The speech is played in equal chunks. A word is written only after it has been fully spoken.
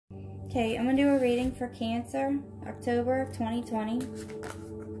Okay, I'm going to do a reading for Cancer, October of 2020.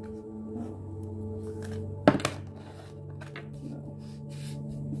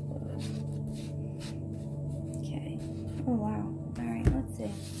 Okay. Oh, wow. Alright, let's see.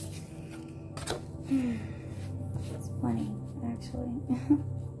 It's plenty, actually.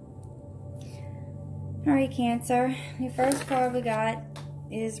 Alright, Cancer. The first card we got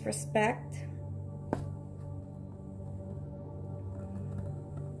is Respect.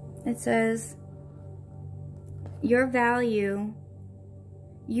 It says, you value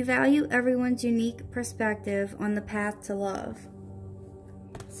everyone's unique perspective on the path to love.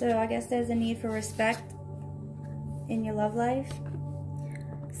 So I guess there's a need for respect in your love life.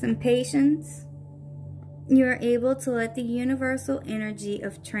 Some patience. You are able to let the universal energy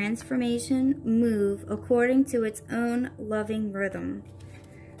of transformation move according to its own loving rhythm.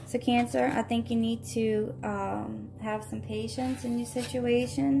 So Cancer, I think you need to have some patience in your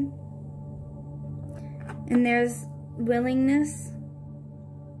situation. And there's willingness.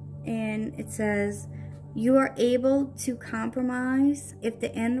 And it says, you are able to compromise if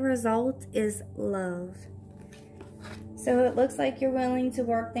the end result is love. So it looks like you're willing to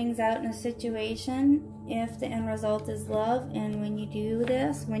work things out in a situation if the end result is love. And when you do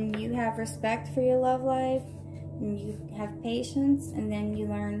this, when you have respect for your love life, and you have patience, and then you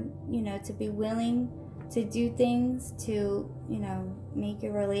learn, to be willing to do things to, make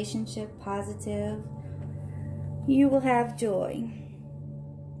your relationship positive, you will have joy.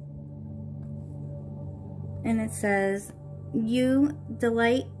 And it says, you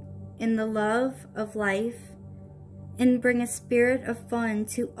delight in the love of life and bring a spirit of fun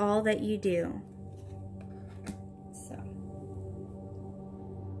to all that you do. So,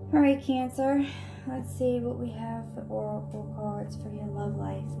 alright, Cancer. Let's see what we have for oracle cards for your love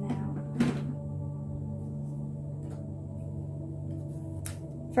life now.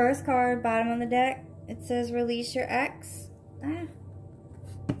 First card, bottom of the deck, it says release your ex. It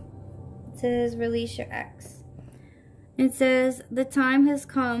says release your ex. It says the time has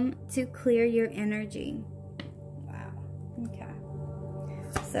come to clear your energy. Wow. Okay.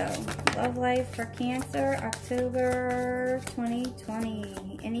 So, love life for Cancer, October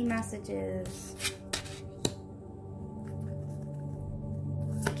 2020. Any messages?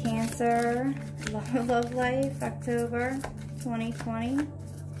 Cancer, love life, October 2020.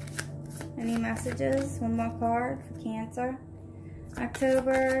 Any messages? One more card for Cancer.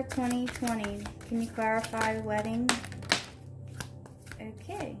 October 2020. Can you clarify the wedding?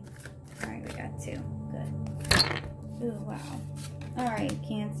 Okay. Alright, we got two. Good. Ooh, wow. Alright,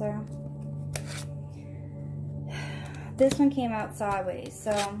 Cancer. This one came out sideways.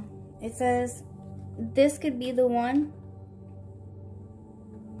 So, it says, this could be the one.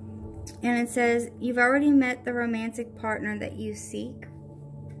 And it says, you've already met the romantic partner that you seek.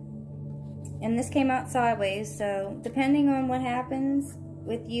 And this came out sideways, so depending on what happens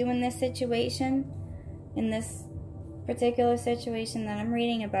with you in this situation, in this particular situation that I'm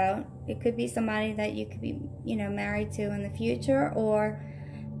reading about, it could be somebody that you could be, married to in the future, or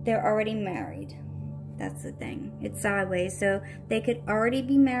they're already married. That's the thing. It's sideways. So they could already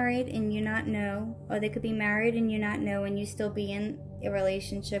be married and you not know, or they could be married and you not know and you still be in a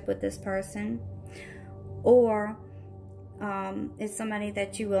relationship with this person, or it's somebody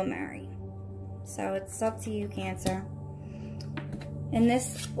that you will marry. So it's up to you, Cancer. And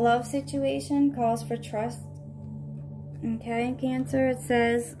this love situation calls for trust. Okay, Cancer, it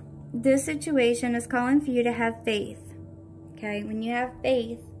says, this situation is calling for you to have faith. Okay, when you have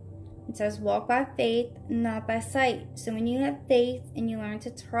faith, it says walk by faith, not by sight. So when you have faith and you learn to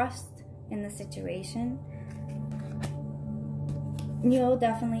trust in the situation, you'll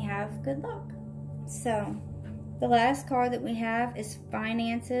definitely have good luck. So, the last card that we have is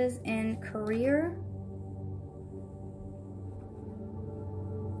finances and career.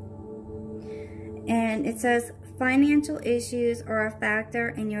 And it says financial issues are a factor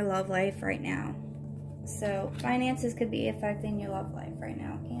in your love life right now. So finances could be affecting your love life right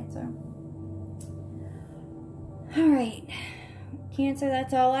now, Cancer. Alright, Cancer,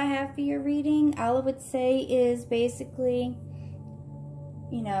 that's all I have for your reading. All I would say is basically,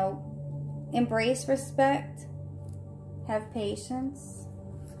 embrace respect. Have patience,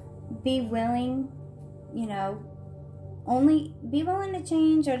 be willing, only be willing to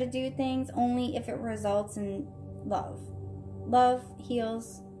change or to do things only if it results in love. Love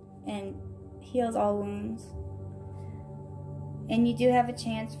heals and heals all wounds. And you do have a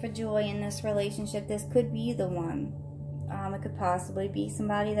chance for joy in this relationship. This could be the one. It could possibly be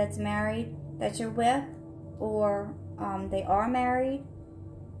somebody that's married that you're with, or they are married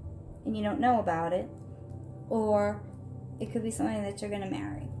and you don't know about it, or it could be somebody that you're going to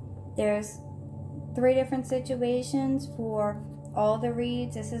marry. There's 3 different situations for all the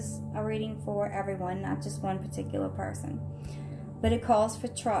reads. This is a reading for everyone, not just one particular person. But it calls for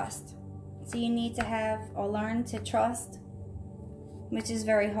trust. So you need to have or learn to trust, which is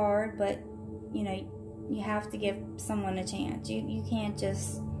very hard, but you know, you have to give someone a chance. You can't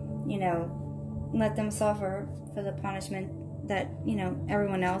just, you know, let them suffer for the punishment that, you know,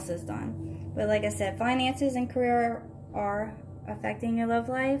 everyone else has done. But like I said, finances and career are affecting your love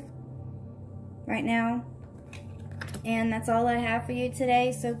life right now. And that's all I have for you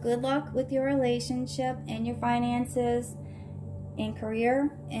today. So good luck with your relationship and your finances and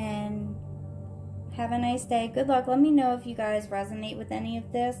career, and have a nice day. Good luck. Let me know if you guys resonate with any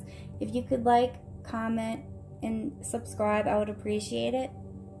of this. If you could like, comment, and subscribe, I would appreciate it.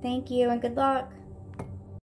 Thank you and good luck.